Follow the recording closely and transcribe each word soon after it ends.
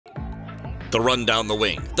The run down the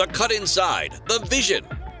wing, the cut inside, the vision.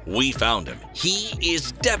 We found him. He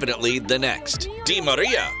is definitely the next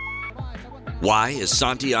María. Why is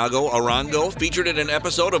Santiago Arango featured in an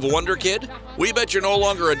episode of Wonderkid? We bet you're no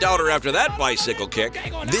longer a doubter after that bicycle kick.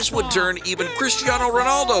 This would turn even Cristiano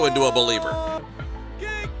Ronaldo into a believer.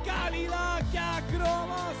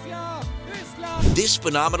 This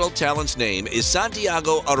phenomenal talent's name is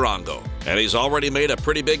Santiago Arango, and he's already made a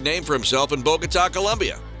pretty big name for himself in Bogotá,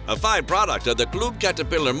 Colombia, a fine product of the Club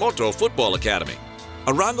Caterpillar Moto Football Academy.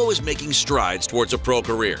 Arango is making strides towards a pro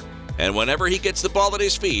career, and whenever he gets the ball at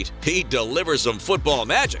his feet, he delivers some football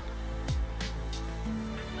magic.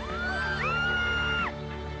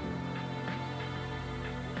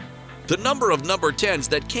 The number of number 10s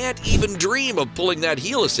that can't even dream of pulling that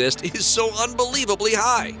heel assist is so unbelievably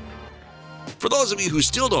high. For those of you who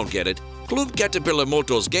still don't get it, Club Caterpillar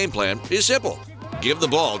Moto's game plan is simple. Give the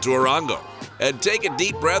ball to Arango and take a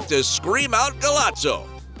deep breath to scream out Golazo.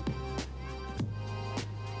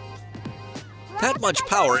 That much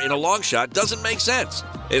power in a long shot doesn't make sense,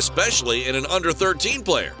 especially in an under-13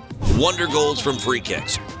 player. Wonder goals from free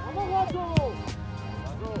kicks.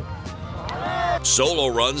 Solo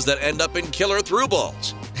runs that end up in killer through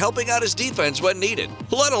balls, helping out his defense when needed,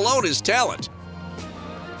 let alone his talent.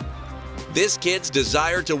 This kid's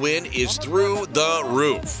desire to win is through the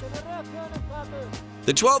roof.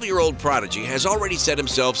 The 12-year-old prodigy has already set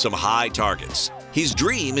himself some high targets. His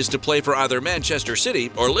dream is to play for either Manchester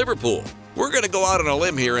City or Liverpool. We're going to go out on a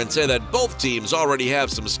limb here and say that both teams already have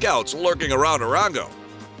some scouts lurking around Arango.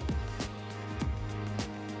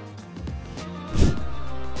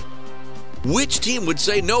 Which team would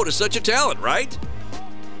say no to such a talent, right?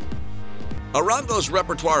 Arango's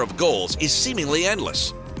repertoire of goals is seemingly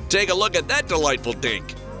endless. Take a look at that delightful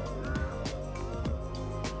dink.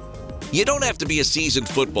 You don't have to be a seasoned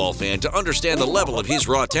football fan to understand the level of his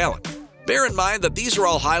raw talent. Bear in mind that these are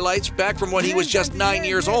all highlights back from when he was just 9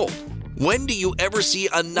 years old. When do you ever see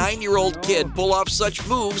a 9-year-old kid pull off such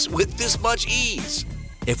moves with this much ease?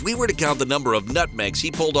 If we were to count the number of nutmegs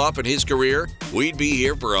he pulled off in his career, we'd be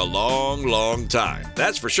here for a long, long time.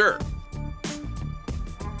 That's for sure.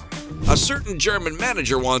 A certain German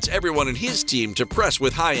manager wants everyone in his team to press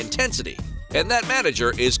with high intensity, and that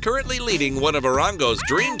manager is currently leading one of Arango's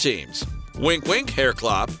dream teams. Wink, wink, Herr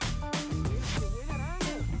Klopp.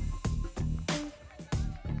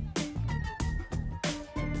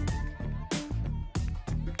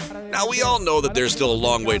 Now, we all know that there's still a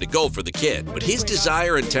long way to go for the kid, but his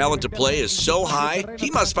desire and talent to play is so high, he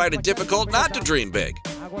must find it difficult not to dream big.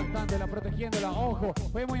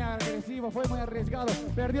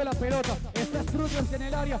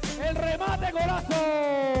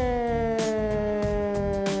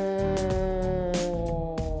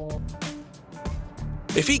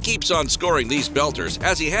 If he keeps on scoring these belters,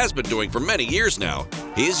 as he has been doing for many years now,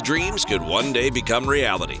 his dreams could one day become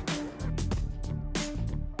reality.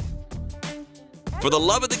 For the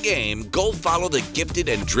love of the game, go follow the gifted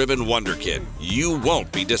and driven Wonder Kid. You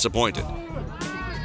won't be disappointed.